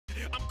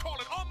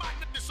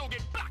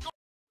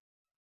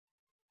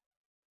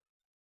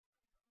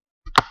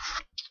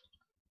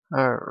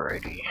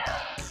Alrighty.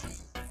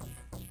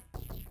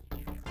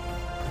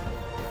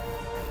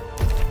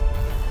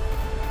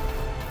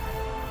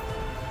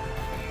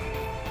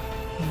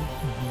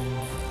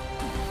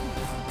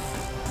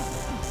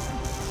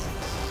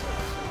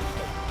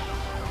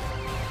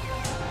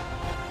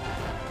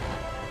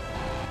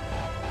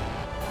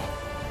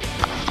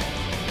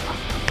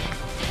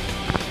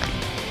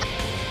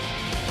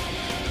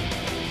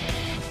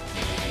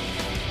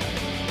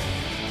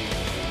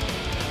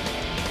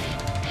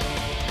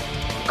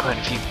 Quite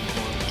a few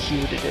people in the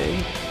queue today.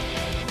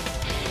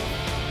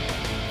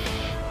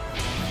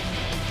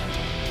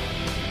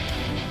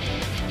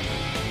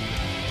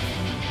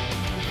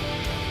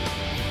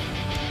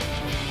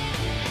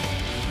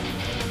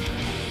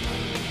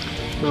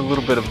 A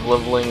little bit of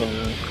leveling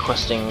and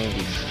questing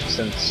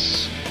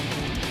since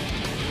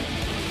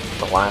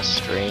the last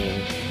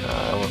stream.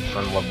 I went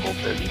from level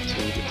 32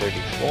 to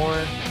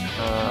 34.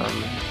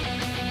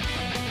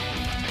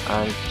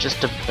 I'm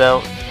just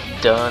about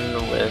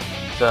done with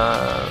I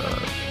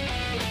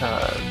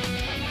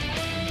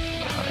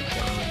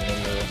can't remember the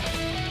name of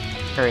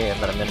the area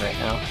that I'm in right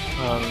now.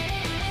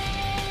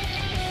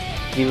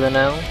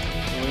 Villanelle, I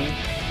believe?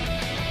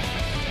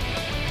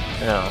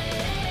 No,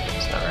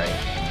 it's not right.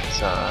 It's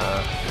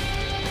God,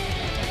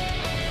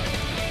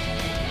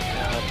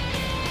 I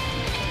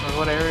can't remember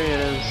what area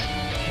it is.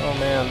 Oh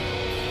man.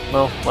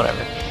 Well,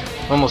 whatever.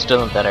 I'm almost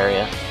done with that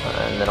area,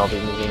 and then I'll be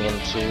moving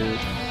into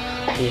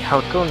the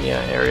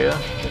Halconia area,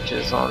 which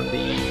is on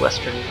the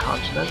western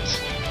continent.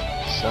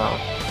 So,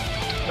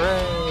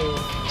 hooray!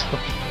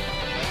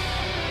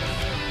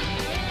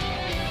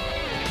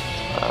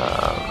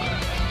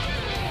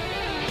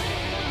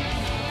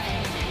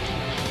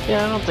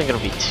 Yeah, I don't think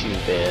it'll be too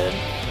bad.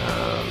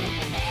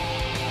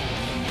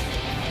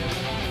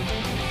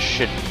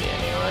 Shouldn't be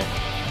anyway.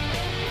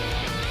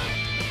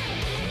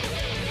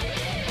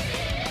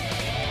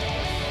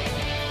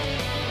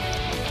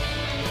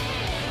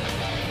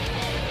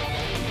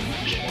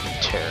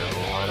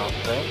 Terrible, I don't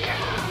think.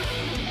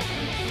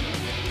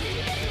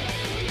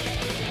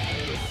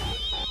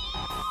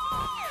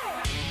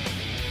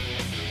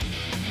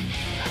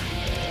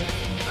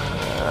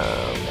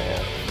 Oh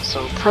man.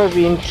 So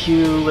probably in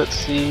queue, let's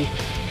see.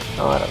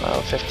 Oh, I don't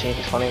know, 15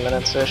 to 20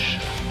 minutes ish.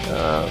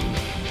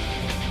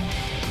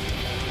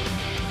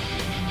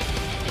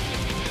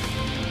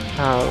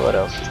 What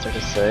else is there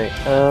to say?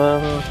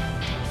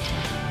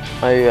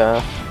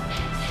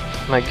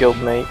 My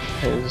guildmate,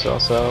 who's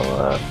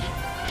also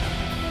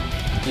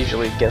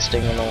usually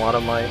guesting in a lot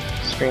of my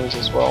streams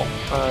as well,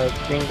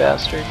 Green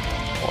Bastard,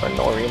 or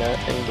Norina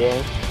in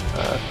game,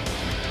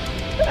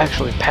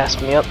 actually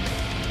passed me up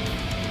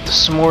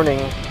this morning,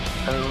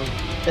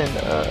 and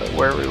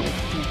where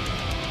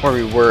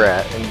we were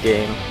at in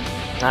game.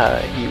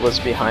 He was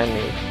behind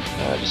me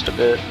just a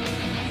bit,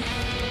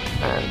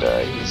 and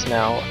he's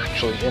now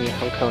actually in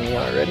Halconia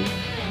already.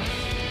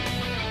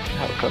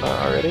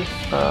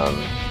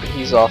 But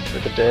he's off for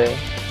the day.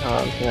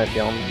 He might be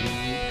on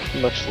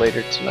much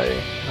later tonight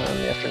in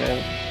the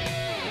afternoon.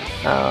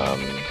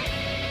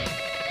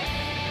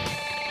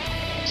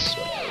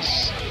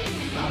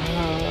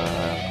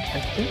 I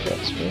think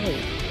that's really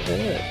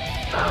it.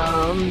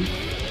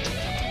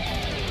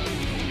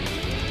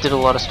 Did a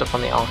lot of stuff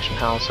on the auction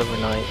house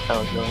overnight. That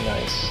was really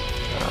nice.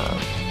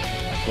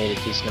 Made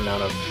a decent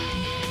amount of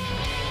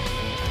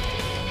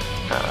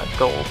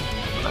gold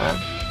from that.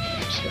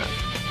 I'm just gonna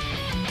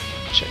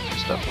check some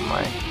stuff on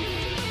my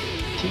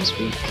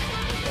TeamSpeak.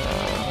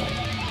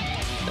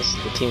 This is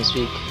the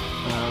TeamSpeak.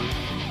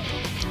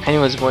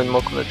 Anyone's more than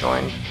welcome to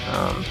join.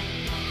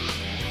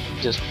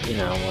 Just, you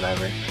know,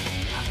 whatever.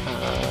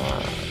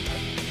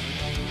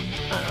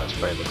 I don't know, this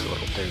probably looks a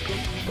little dirty,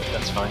 but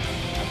that's fine.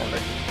 Whatever.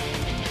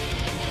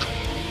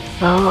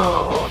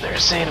 Oh, they're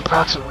saying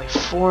approximately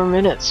 4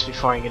 minutes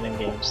before I get in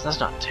games. That's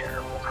not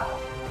terrible.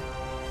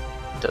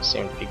 It does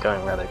seem to be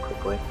going rather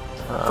quickly.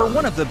 For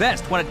one of the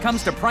best when it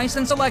comes to price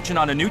and selection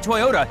on a new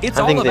Toyota, it's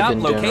all about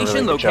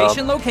location,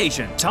 location,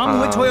 location.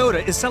 Tom Wood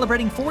Toyota is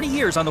celebrating 40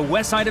 years on the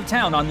west side of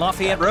town on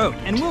Lafayette Road,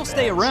 and we'll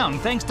stay around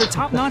thanks to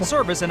top-notch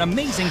service and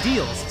amazing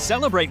deals.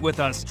 Celebrate with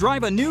us.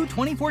 Drive a new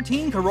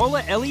 2014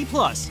 Corolla LE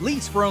Plus,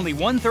 lease for only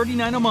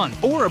 $139 a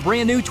month, or a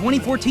brand new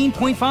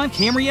 2014.5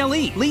 Camry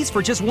LE, lease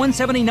for just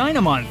 $179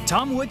 a month.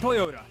 Tom Wood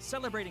Toyota,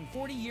 celebrating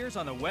 40 years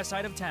on the west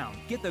side of town.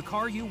 Get the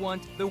car you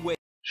want the way.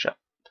 Shut.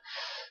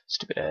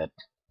 Stupid ad.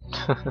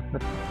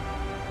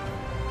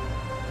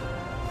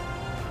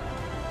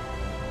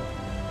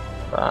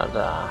 But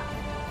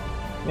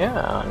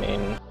yeah, I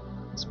mean,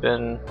 it's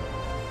been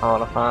a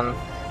lot of fun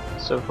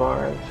so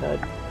far. I've had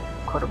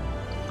quite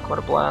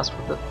a blast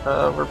with it.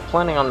 We're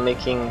planning on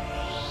making.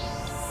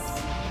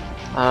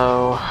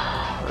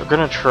 We're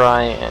gonna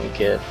try and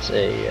get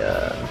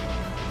a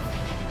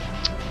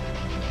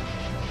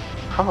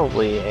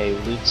probably a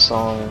loot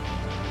song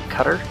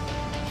cutter.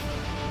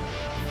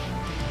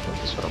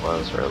 That's what it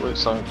was, or a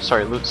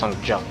loot song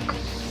junk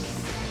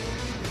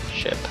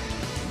ship.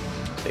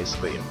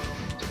 Basically,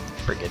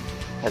 frigate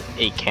has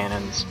 8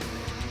 cannons.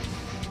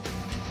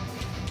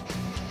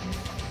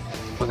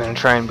 We're gonna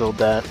try and build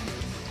that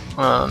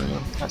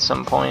at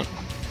some point.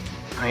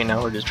 Right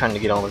now we're just trying to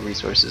get all the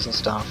resources and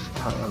stuff.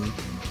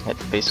 It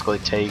basically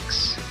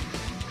takes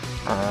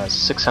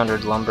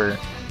 600 lumber,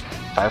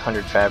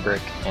 500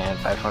 fabric, and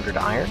 500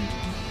 iron.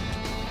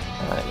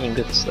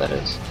 Ingots, that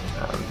is.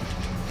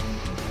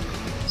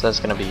 So that's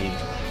gonna be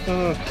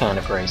kind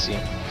of pricey.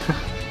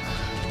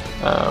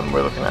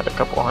 We're looking at a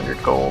couple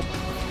hundred gold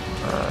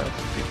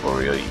before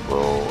we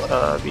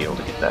will be able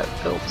to get that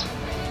built.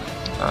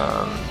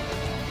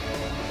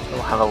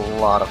 We'll have a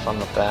lot of fun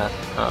with that.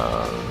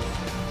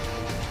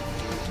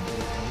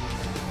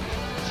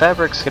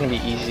 Fabric's gonna be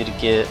easy to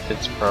get.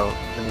 It's probably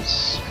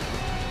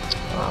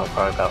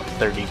about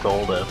 30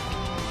 gold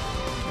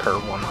per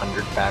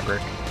 100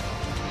 fabric.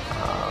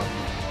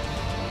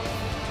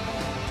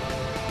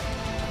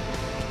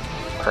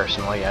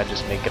 Personally, I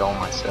just make it all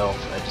myself.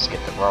 I just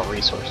get the raw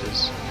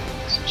resources.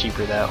 It's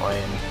cheaper that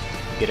way, and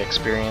get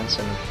experience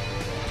and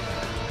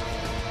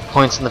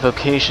points in the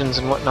vocations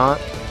and whatnot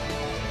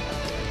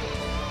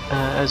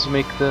as you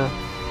make the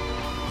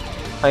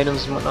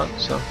items and whatnot.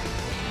 So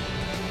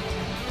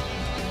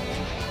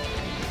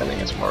I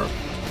think it's more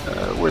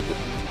worth it.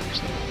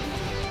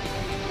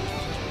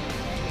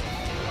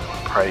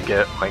 Probably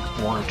get like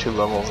 1 or 2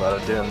 levels out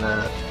of doing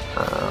that.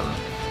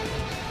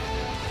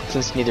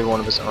 Since neither one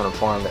of us own a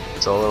farm,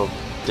 it's a little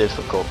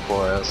difficult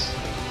for us,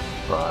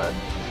 but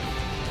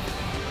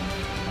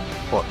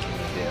what can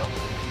you do?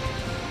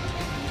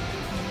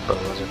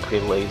 Brothers are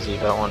pretty lazy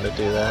if I wanted to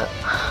do that.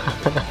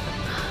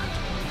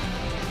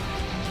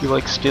 You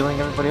like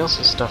stealing everybody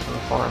else's stuff from the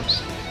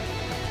farms.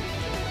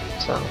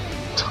 So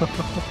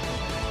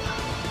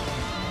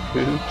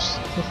oops.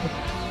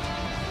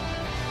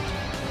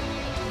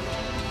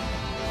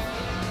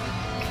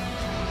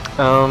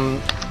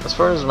 As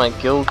far as my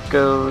guild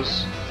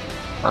goes,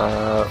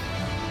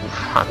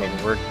 I mean,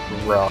 we're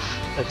rough.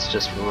 It's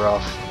just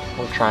rough.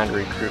 We're trying to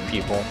recruit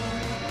people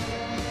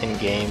in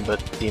game, but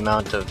the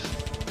amount of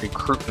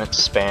recruitment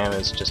spam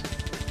is just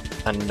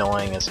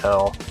annoying as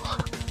hell.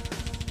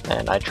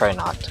 And I try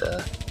not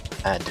to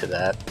add to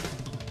that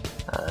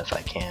if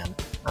I can.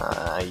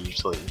 I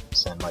usually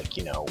send, like,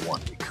 you know,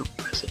 1 recruit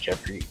message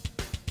every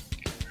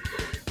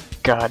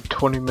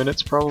 20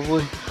 minutes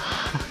probably.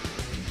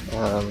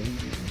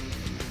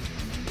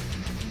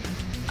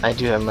 I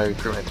do have my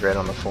recruitment thread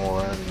on the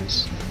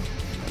forums.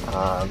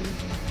 I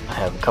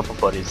have a couple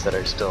buddies that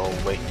are still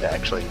waiting to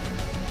actually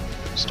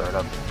start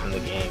up in the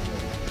game.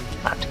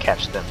 I have to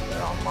catch them when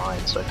they're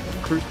online so I can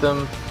recruit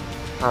them.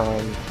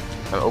 I'm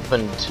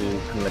open to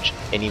pretty much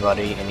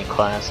anybody, any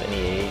class, any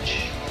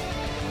age,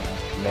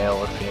 male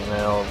or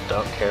female,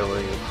 don't care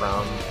where you're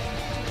from.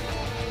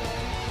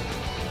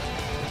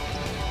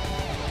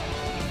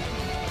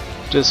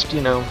 Just, you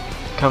know,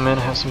 come in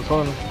and have some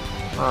fun.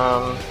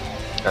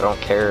 I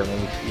don't care. I mean,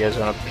 if you guys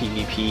want to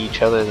PvP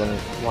each other, then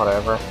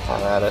whatever,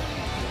 have at it.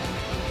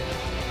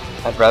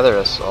 I'd rather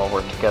us all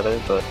work together,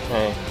 but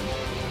hey.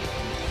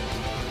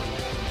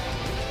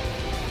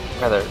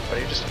 I'd rather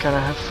everybody just kind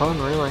of have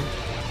fun, really.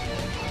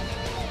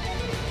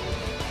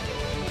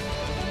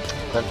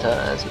 But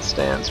as it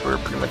stands, we're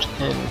pretty much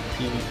in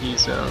PvP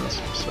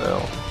zones,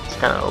 so it's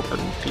kind of open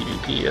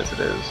PvP as it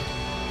is.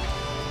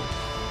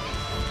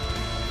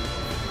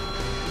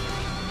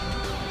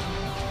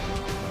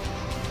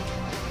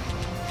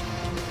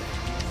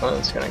 Oh,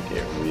 it's gonna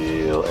get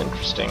real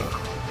interesting.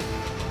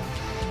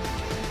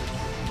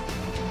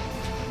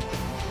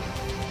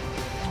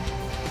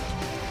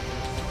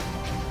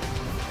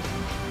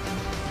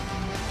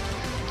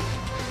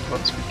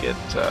 Once we get,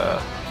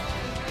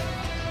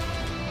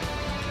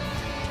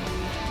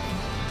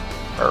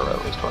 or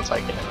at least once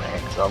I get in there,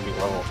 because I'll be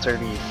level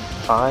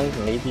 35,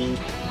 maybe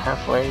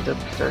halfway to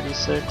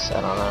 36,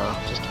 I don't know,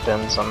 just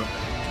depends on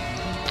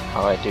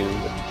how I do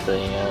with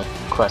the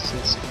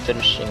quests,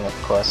 finishing up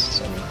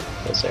quests in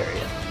this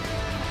area.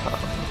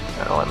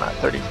 I know I'm at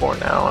 34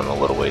 now, I'm a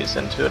little ways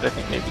into it, I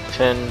think maybe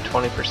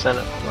 10-20%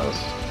 at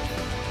most.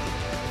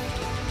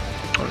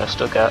 And I've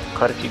still got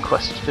quite a few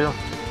quests to do.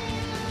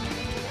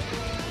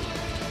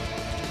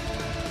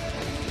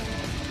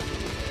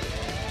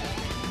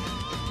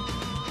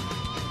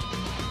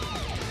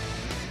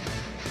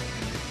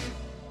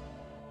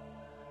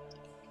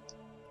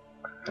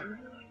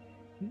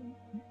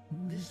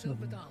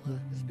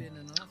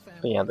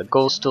 But yeah, the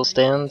goal still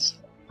stands.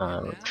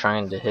 I'm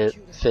trying to hit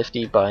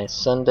 50 by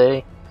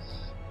Sunday,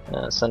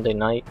 Sunday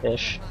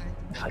night-ish,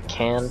 if I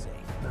can,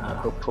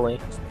 hopefully.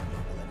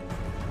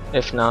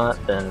 If not,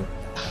 then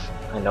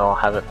I know I'll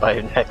have it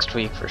by next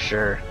week for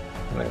sure.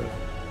 I mean,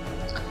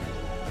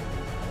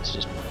 it's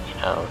just, you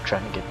know,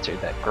 trying to get through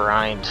that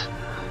grind.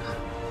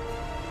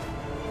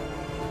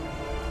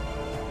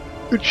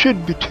 It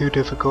shouldn't be too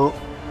difficult.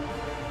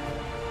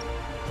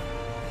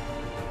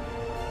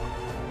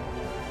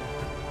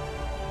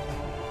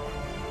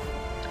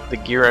 The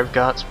gear I've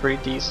got's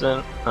pretty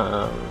decent.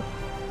 I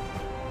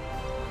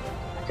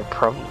could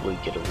probably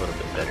get a little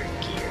bit better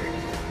gear.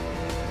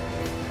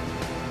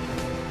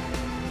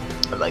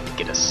 like to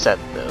get a set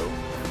though.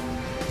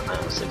 I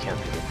honestly can't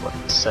think of what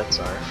the sets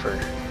are for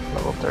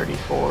level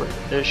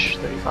 34-ish,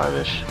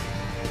 35-ish.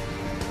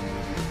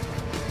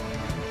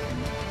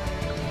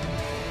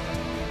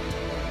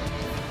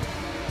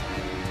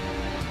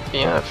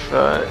 Yeah, if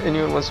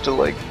anyone wants to,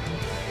 like,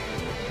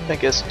 I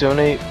guess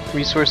donate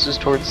resources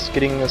towards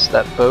getting us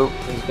that boat,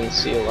 you can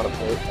see a lot of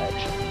boat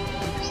action,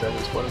 because that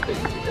is one thing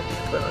we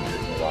definitely plan on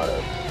doing a lot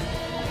of.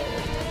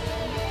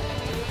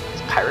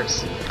 It's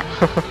piracy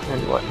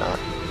and whatnot.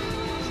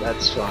 So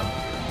that's fun.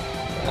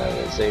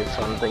 It's a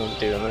fun thing to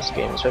do in this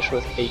game, especially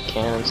with 8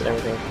 cannons and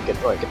everything. You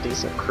get like a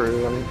decent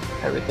crew and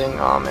everything.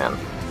 Oh man,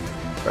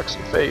 wreck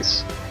some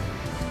face.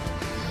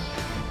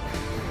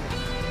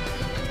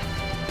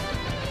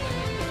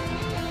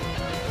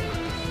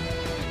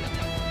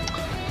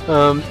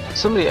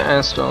 Somebody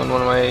asked on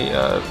one of my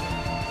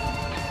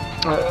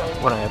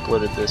when I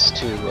uploaded this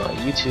to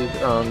YouTube,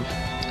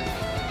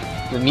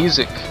 the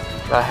music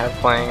that I have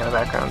playing in the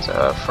background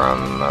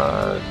from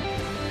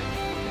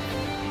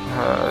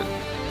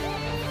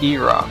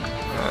E-Rock.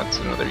 That's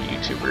another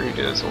YouTuber who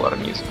does a lot of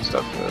music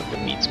stuff, the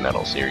Meets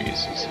Metal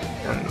series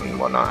and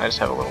whatnot. I just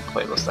have a little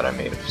playlist that I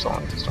made of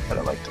songs and stuff that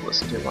I like to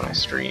listen to when I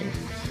stream.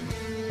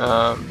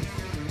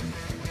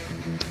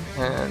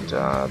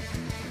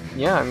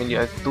 Yeah, I mean,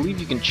 I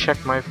believe you can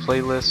check my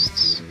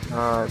playlists.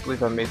 I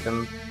believe I made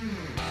them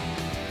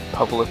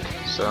public,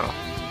 so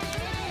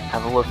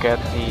have a look at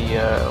the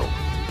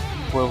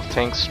World of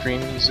Tanks stream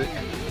music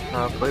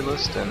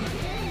playlist, and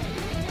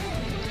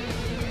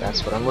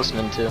that's what I'm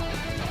listening to.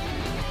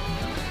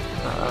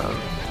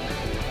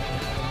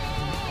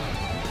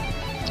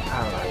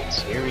 Alright,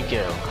 so here we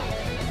go.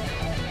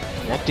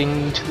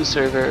 Connecting to the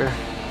server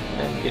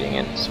and getting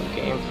into some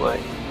gameplay.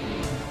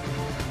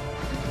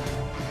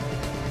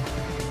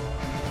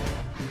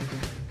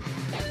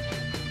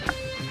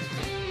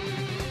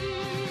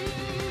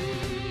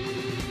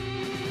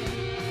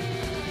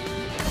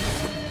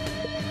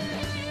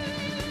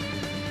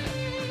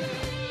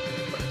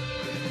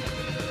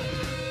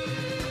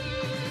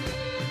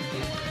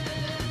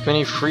 If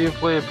any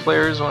free-to-play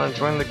players want to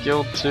join the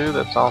guild too,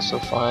 that's also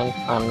fine.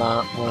 I'm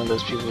not one of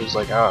those people who's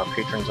like, oh,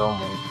 patrons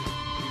only.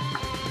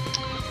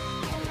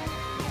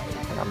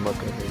 And I'm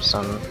looking for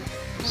some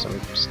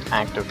just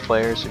active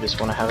players who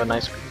just want to have a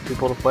nice group of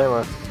people to play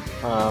with.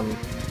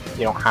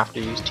 You don't have to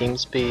use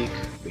TeamSpeak.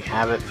 We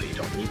have it, but you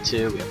don't need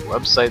to. We have a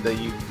website that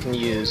you can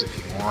use if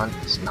you want.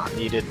 It's not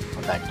needed.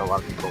 In fact, a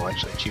lot of people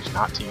actually choose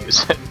not to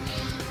use it,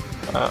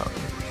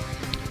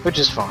 which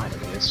is fine. I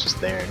mean, it's just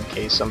there in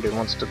case somebody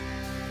wants to,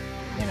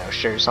 you know,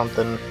 share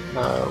something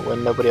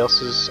when nobody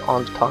else is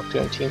on to talk to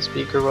in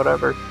TeamSpeak or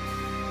whatever.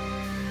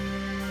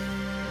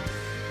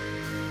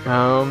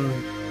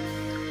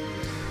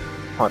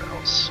 What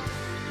else?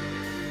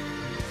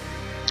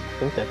 I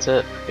think that's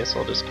it. I guess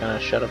I'll just kind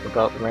of shut up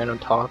about the random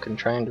talk and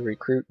trying to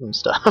recruit and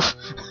stuff.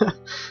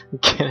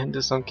 Get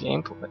into some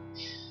gameplay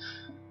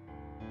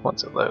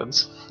once it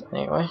loads.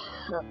 Anyway.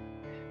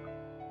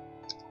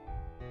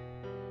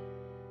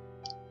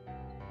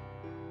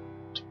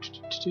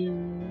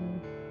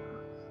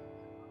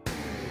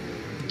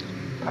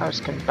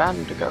 Pirates can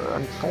band together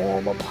and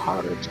form a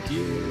pirate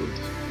guild.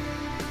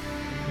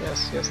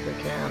 Yes, yes they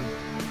can.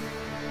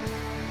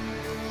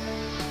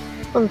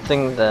 One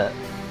thing that...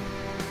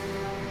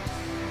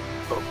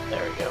 Oh,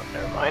 there we go,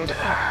 never mind. Be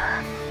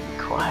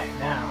quiet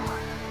now.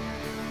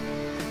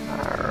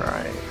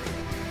 Alright.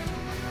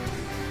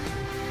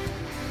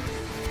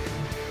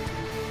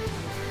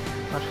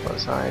 What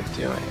was I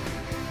doing?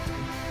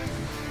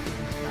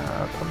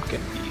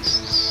 Pumpkin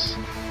beasts.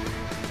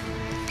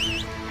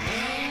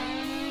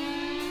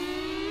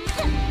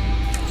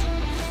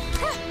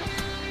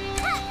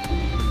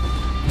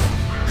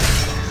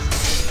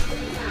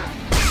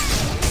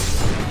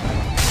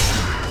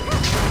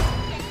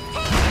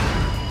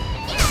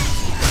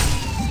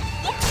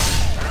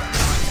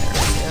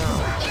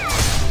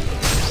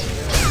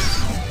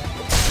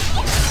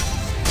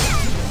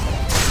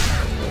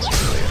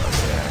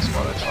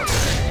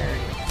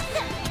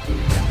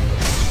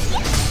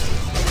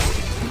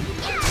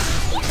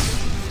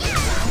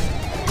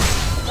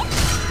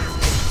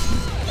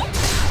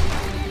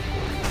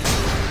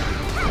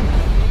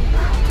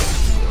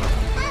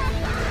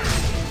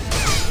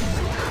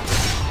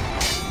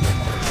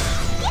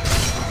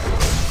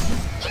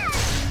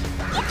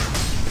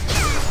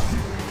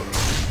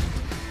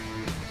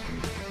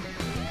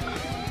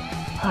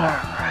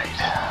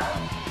 Alright.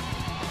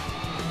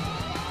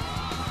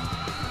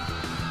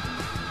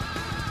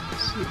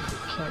 Let's see if we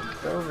can't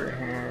get over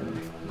here and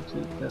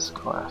complete this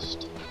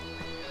quest.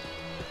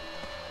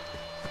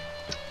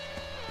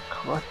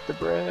 Collect the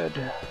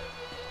bread.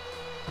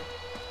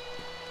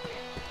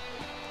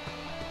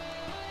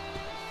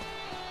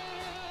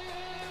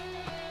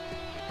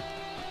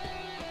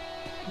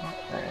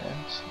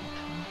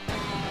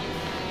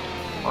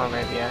 Or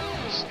maybe I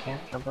just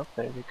can't jump up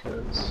there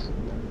because...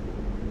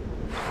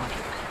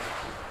 logic.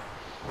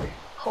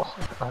 Oh,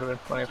 that would have been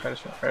funny if I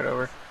just went right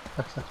over.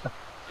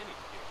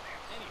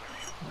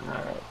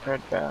 Alright,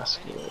 bread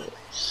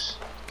baskets.